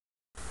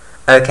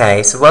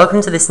Okay, so welcome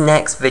to this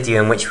next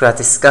video in which we are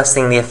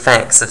discussing the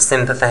effects of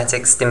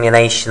sympathetic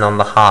stimulation on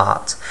the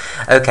heart.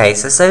 Okay,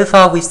 so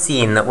far we've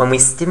seen that when we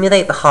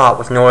stimulate the heart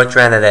with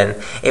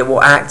noradrenaline, it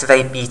will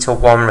activate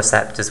beta-1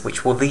 receptors,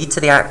 which will lead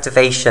to the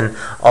activation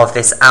of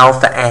this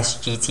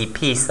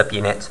alpha-S-GTP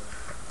subunit,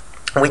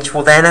 which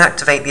will then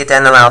activate the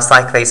adenylyl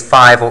cyclase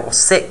 5 or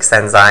 6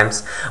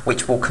 enzymes,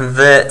 which will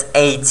convert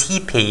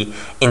ATP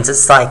into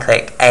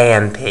cyclic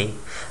AMP.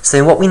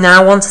 So what we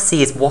now want to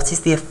see is what is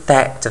the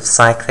effect of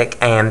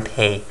cyclic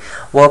AMP.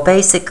 Well,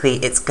 basically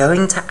it's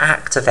going to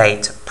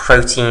activate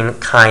protein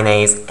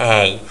kinase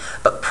A.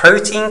 But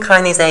protein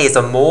kinase A is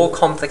a more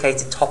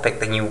complicated topic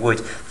than you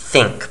would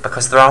think,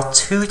 because there are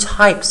two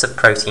types of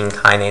protein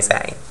kinase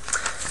A.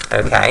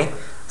 Okay,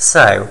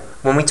 so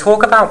when we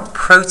talk about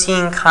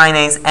protein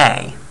kinase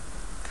A,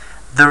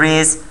 there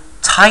is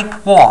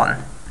type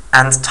 1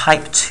 and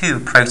type 2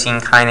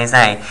 protein kinase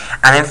A.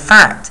 And in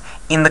fact,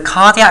 in the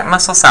cardiac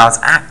muscle cells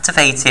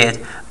activated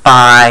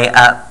by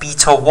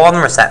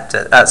beta-1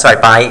 receptor,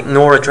 by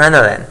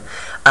noradrenaline,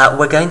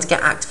 we're going to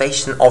get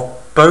activation of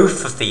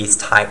both of these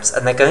types,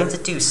 and they're going to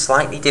do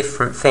slightly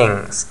different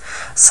things.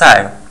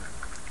 So,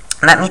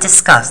 let me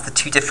discuss the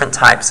two different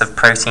types of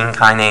protein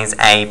kinase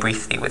A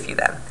briefly with you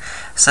then.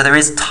 So there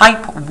is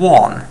type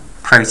 1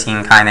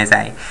 protein kinase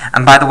A,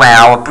 and by the way,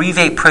 I'll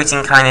abbreviate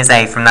protein kinase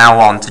A from now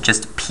on to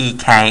just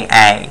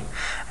pKa.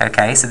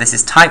 Okay, so this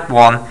is type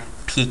 1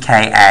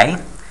 pKa,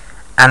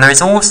 and there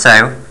is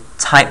also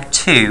type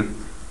 2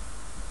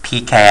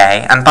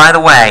 pKa. And by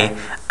the way,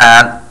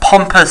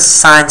 pompous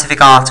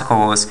scientific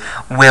articles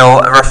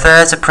will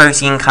refer to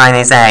protein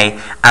kinase A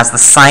as the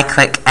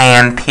cyclic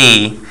AMP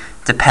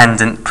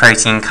dependent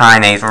protein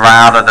kinase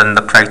rather than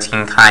the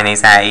protein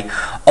kinase A.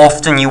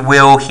 Often you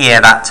will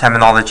hear that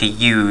terminology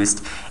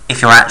used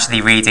if you're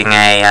actually reading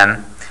a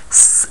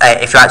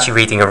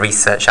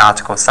research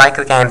article.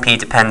 Cyclic AMP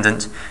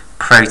dependent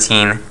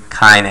protein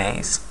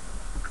kinase.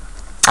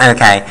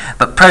 Okay,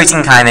 but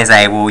protein kinase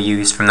A we'll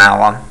use from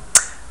now on.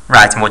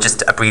 Right, and we'll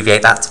just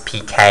abbreviate that to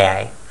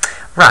pKa.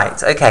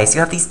 Right, okay, so you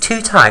have these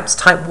two types,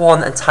 type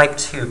 1 and type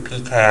 2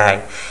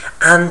 pKa.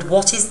 And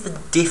what is the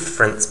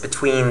difference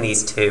between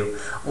these two?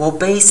 Well,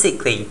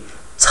 basically,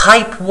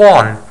 type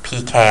 1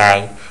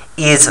 pKa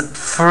is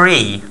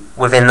free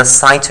within the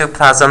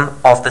cytoplasm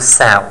of the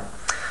cell,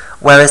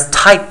 whereas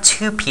type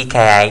 2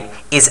 pKa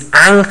is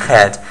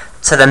anchored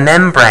to the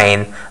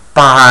membrane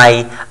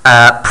by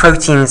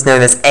proteins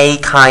known as A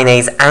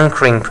kinase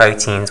anchoring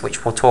proteins,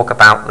 which we'll talk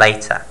about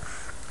later.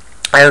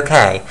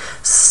 Okay,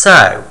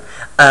 so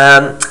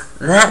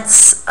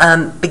let's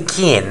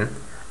begin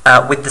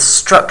with the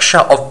structure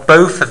of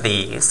both of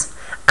these,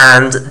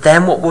 and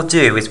then what we'll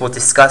do is we'll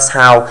discuss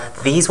how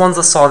these ones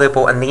are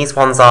soluble and these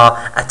ones are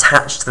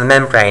attached to the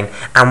membrane,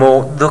 and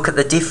we'll look at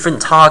the different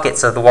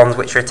targets of the ones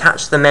which are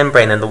attached to the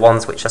membrane and the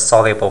ones which are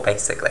soluble,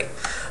 basically.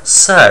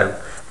 So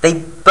they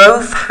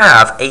both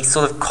have a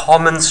sort of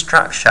common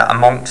structure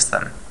amongst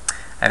them.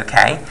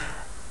 Okay?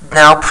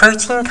 Now,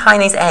 protein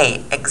kinase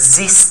A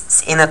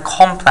exists in a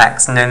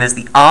complex known as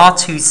the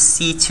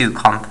R2C2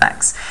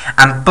 complex,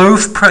 and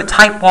both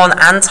type 1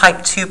 and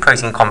type 2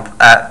 protein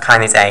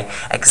kinase A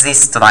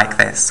exist like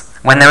this,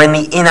 when they're in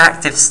the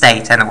inactive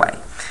state anyway.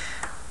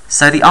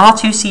 So the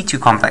R2C2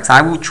 complex,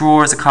 I will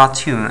draw as a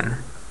cartoon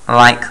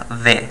like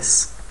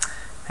this.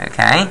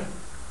 Okay?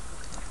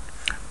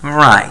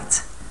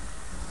 Right.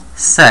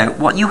 So,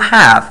 what you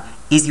have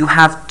is you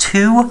have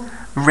two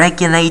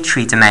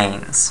regulatory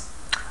domains.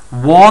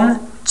 1,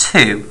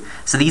 2.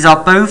 So these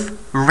are both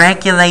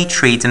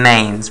regulatory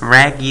domains.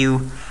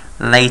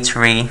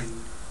 Regulatory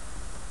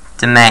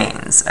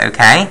domains,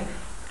 okay?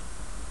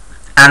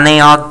 And they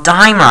are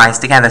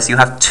dimerized together, so you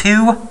have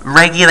two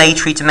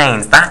regulatory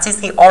domains. That is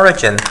the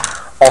origin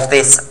of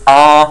this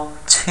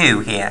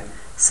R2 here.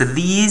 So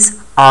these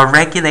are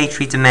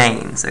regulatory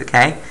domains,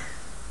 okay?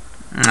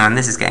 And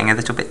this is getting a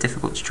little bit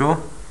difficult to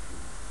draw.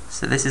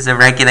 So this is a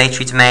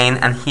regulatory domain,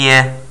 and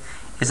here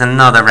is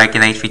another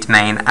regulatory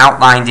domain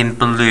outlined in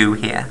blue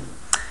here.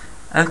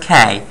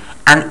 Okay,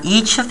 and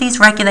each of these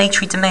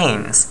regulatory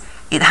domains,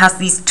 it has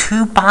these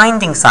two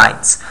binding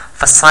sites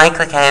for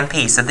cyclic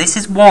AMP. So this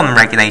is one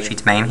regulatory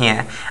domain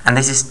here, and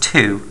this is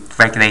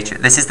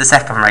this is the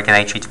second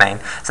regulatory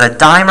domain. So they're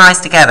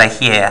dimerized together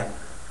here.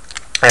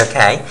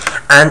 Okay,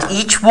 and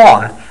each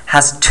one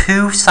has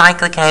two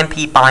cyclic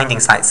AMP binding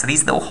sites. So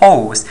these little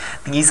holes,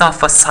 these are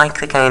for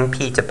cyclic AMP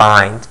to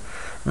bind.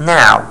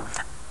 Now,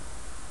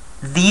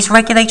 these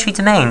regulatory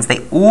domains,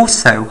 they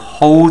also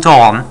hold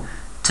on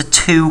to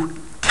two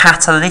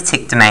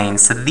catalytic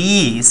domains. So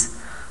these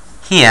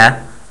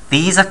here,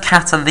 these are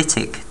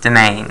catalytic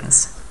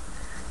domains.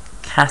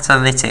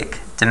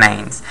 Catalytic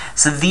domains.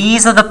 So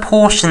these are the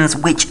portions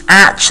which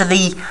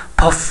actually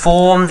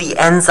perform the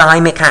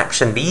enzymic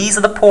action. These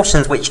are the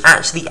portions which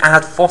actually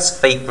add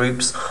phosphate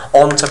groups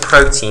onto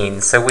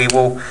proteins. So we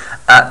will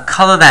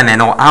colour them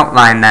in or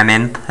outline them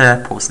in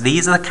purple. So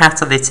these are the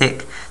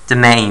catalytic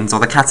domains or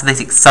the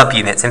catalytic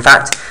subunits. In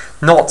fact,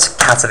 not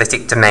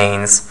catalytic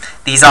domains.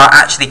 These are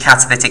actually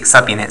catalytic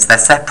subunits. They're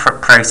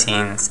separate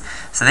proteins.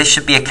 So this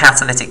should be a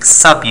catalytic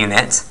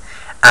subunit,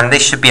 and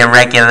this should be a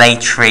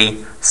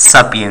regulatory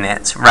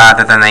subunit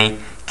rather than a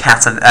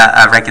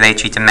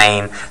regulatory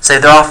domain. So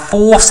there are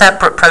 4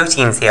 separate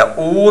proteins here,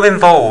 all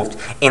involved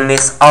in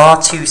this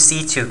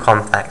R2C2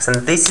 complex,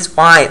 and this is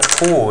why it's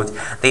called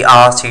the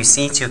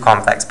R2C2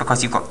 complex,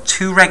 because you've got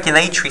 2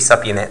 regulatory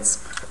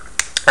subunits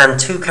and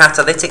 2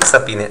 catalytic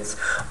subunits,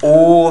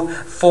 all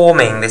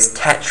forming this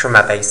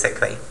tetramer,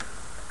 basically.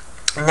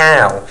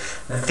 Now,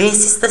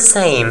 this is the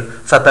same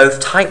for both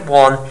type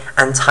 1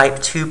 and type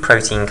 2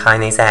 protein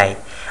kinase A.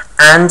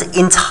 And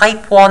in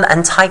type 1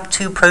 and type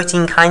 2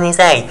 protein kinase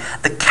A,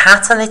 the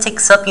catalytic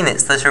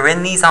subunits that are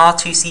in these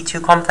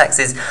R2C2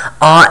 complexes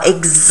are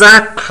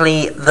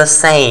exactly the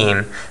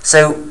same.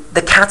 So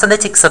the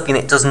catalytic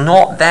subunit does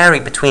not vary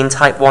between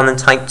type 1 and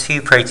type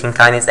 2 protein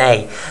kinase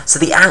A. So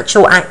the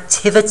actual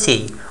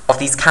activity of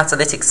these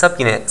catalytic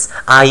subunits,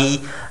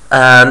 i.e.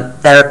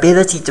 their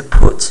ability to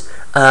put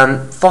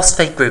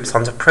phosphate groups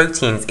onto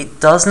proteins, it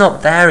does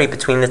not vary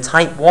between the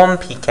type 1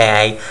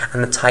 pKa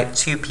and the type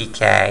 2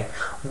 pKa.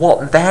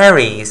 What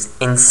varies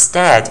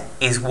instead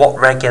is what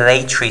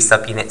regulatory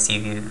subunits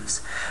you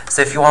use.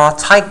 So if you are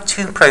type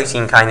 2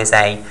 protein kinase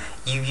A,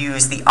 you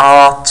use the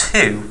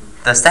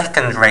R2, the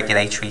second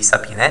regulatory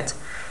subunit,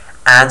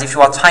 and if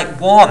you are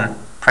type 1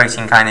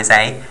 protein kinase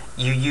A,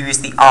 you use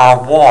the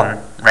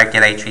R1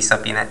 regulatory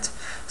subunit.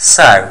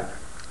 So,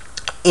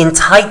 in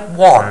type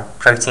 1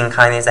 protein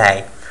kinase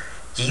A,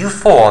 you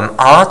form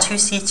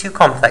R2C2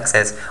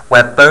 complexes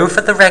where both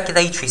of the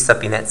regulatory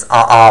subunits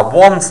are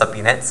R1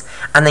 subunits,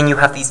 and then you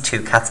have these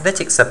 2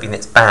 catalytic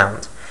subunits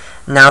bound.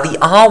 Now, the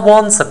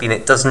R1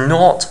 subunit does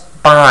not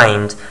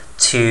bind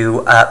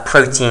to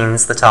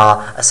proteins that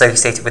are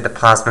associated with the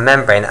plasma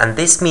membrane, and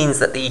this means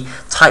that the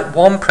type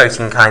 1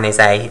 protein kinase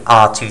A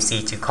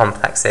R2C2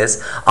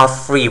 complexes are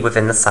free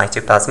within the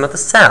cytoplasm of the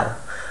cell,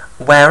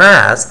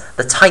 whereas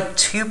the type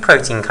 2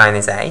 protein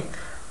kinase A,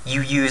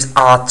 you use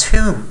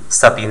R2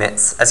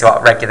 subunits as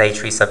your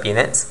regulatory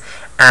subunits,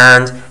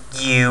 and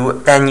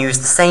you then use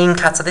the same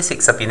catalytic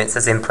subunits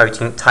as in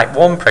type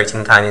 1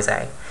 protein kinase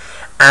A.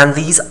 And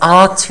these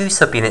R2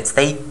 subunits,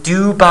 they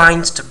do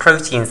bind to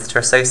proteins that are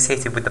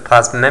associated with the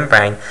plasma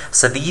membrane,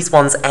 so these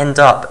ones end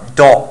up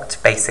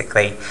docked,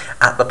 basically,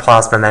 at the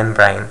plasma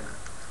membrane.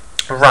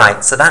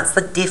 Right, so that's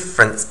the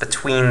difference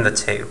between the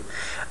two.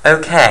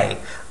 Okay,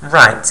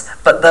 right,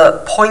 but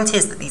the point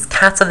is that these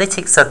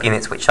catalytic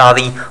subunits, which are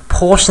the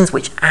portions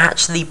which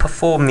actually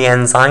perform the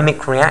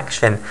enzymic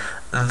reaction,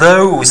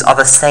 those are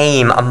the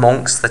same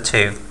amongst the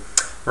two.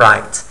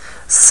 Right,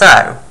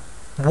 so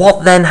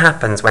what then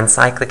happens when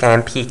cyclic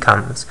AMP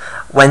comes?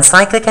 When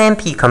cyclic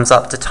AMP comes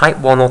up to type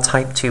 1 or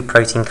type 2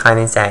 protein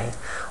kinase A,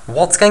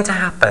 what's going to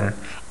happen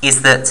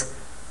is that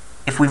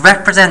if we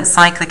represent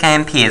cyclic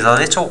AMP as a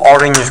little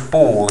orange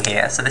ball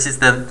here, so this is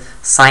the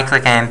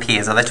cyclic AMP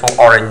as a little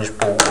orange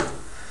ball.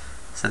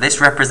 So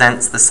this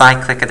represents the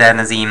cyclic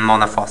adenosine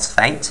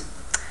monophosphate.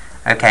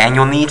 Okay, and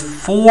you'll need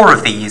 4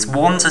 of these,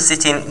 1 to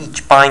sit in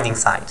each binding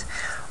site.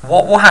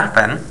 What will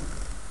happen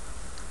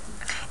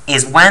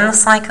is when the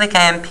cyclic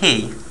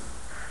AMP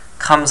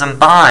comes and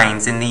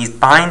binds in these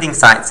binding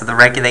sites of the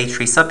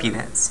regulatory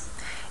subunits,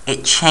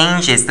 it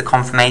changes the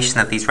conformation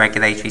of these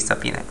regulatory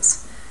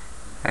subunits.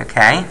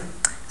 Okay,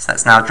 so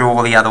let's now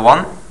draw the other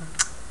one.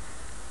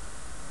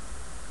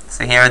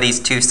 So here are these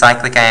 2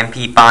 cyclic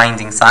AMP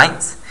binding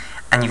sites,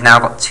 and you've now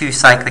got 2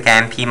 cyclic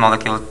AMP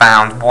molecules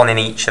bound, 1 in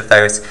each of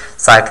those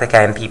cyclic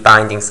AMP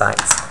binding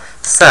sites.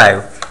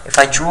 So, if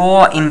I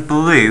draw in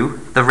blue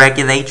the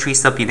regulatory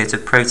subunit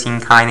of protein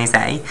kinase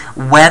A,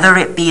 whether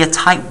it be a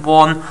type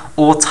 1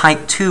 or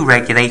type 2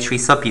 regulatory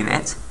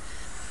subunit,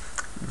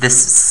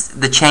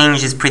 the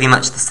change is pretty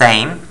much the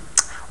same,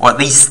 or at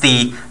least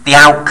the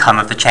outcome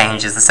of the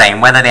change is the same.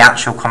 Whether the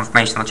actual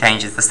conformational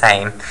change is the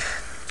same,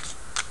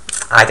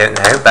 I don't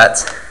know,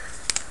 but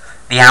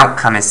the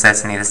outcome is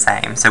certainly the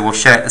same. So we'll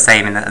show it the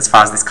same as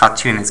far as this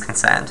cartoon is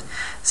concerned.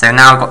 So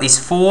now I've got these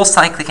 4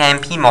 cyclic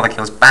AMP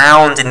molecules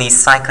bound in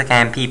these cyclic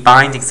AMP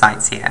binding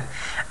sites here.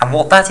 And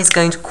what that is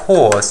going to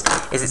cause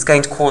is it's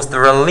going to cause the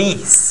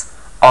release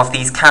of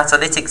these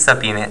catalytic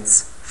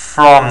subunits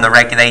from the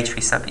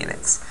regulatory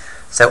subunits.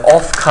 So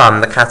off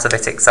come the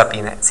catalytic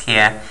subunits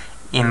here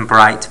in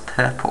bright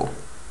purple.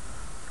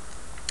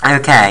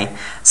 Okay,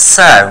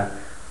 so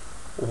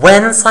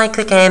when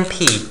cyclic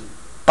AMP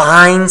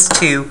binds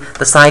to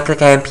the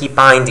cyclic AMP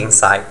binding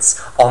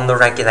sites on the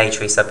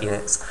regulatory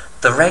subunits,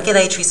 the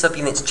regulatory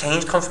subunits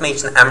change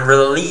conformation and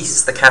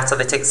release the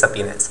catalytic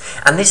subunits.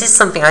 And this is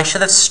something I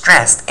should have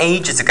stressed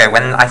ages ago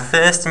when I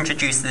first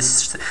introduced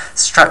this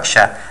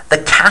structure. The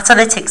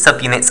catalytic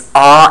subunits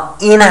are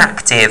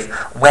inactive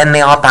when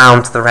they are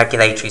bound to the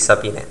regulatory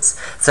subunits.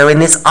 So in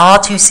this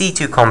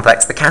R2C2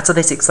 complex, the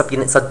catalytic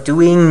subunits are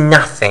doing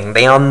nothing.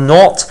 They are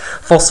not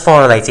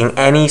phosphorylating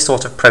any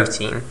sort of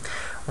protein.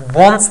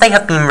 Once they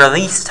have been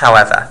released,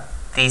 however,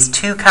 these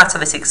two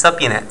catalytic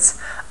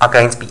subunits are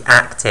going to be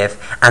active,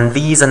 and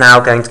these are now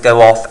going to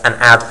go off and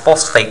add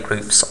phosphate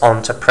groups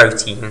onto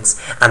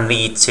proteins and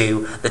lead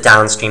to the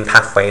downstream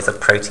pathways of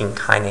protein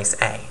kinase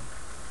A.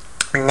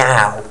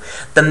 Now,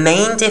 the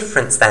main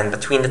difference then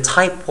between the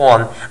type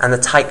 1 and the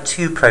type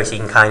 2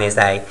 protein kinase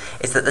A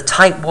is that the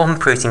type 1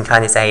 protein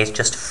kinase A is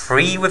just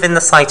free within the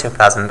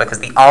cytoplasm because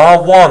the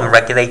R1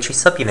 regulatory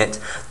subunit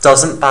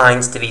doesn't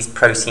bind to these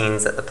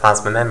proteins at the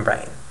plasma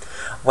membrane.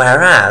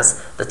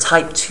 Whereas the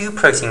type 2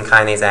 protein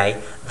kinase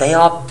A, they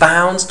are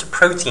bound to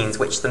proteins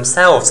which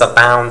themselves are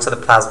bound to the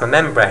plasma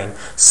membrane,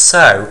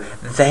 so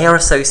they are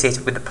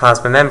associated with the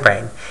plasma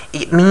membrane.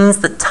 It means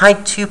that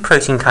type 2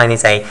 protein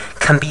kinase A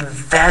can be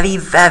very,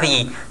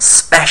 very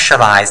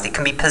specialized. It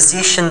can be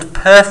positioned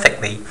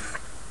perfectly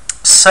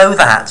so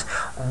that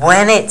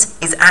when it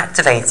is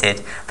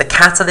activated, the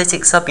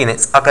catalytic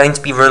subunits are going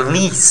to be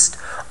released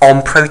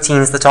on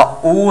proteins that are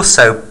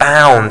also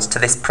bound to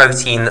this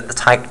protein that the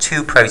type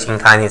 2 protein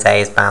kinase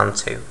A is bound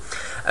to.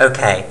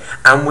 Okay,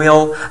 and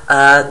we'll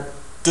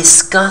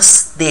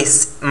discuss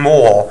this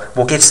more.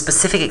 We'll give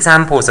specific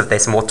examples of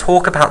this, and we'll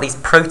talk about these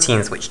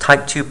proteins which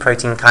type 2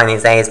 protein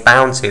kinase A is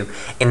bound to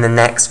in the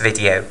next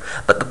video.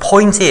 But the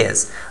point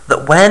is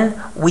that when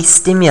we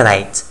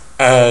stimulate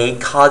a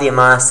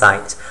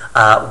cardiomyocyte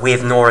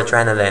with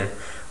noradrenaline,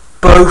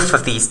 both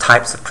of these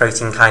types of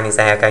protein kinase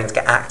A are going to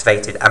get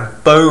activated,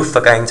 and both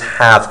are going to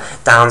have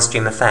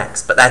downstream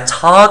effects, but their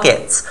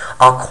targets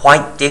are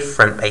quite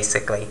different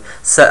basically.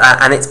 So,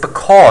 and it's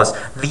because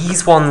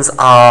these ones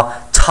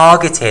are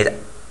targeted,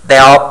 they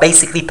are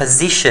basically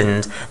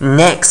positioned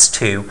next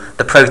to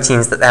the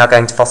proteins that they are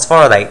going to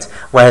phosphorylate,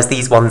 whereas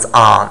these ones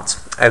aren't.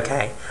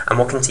 Okay, and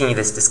we'll continue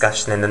this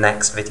discussion in the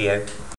next video.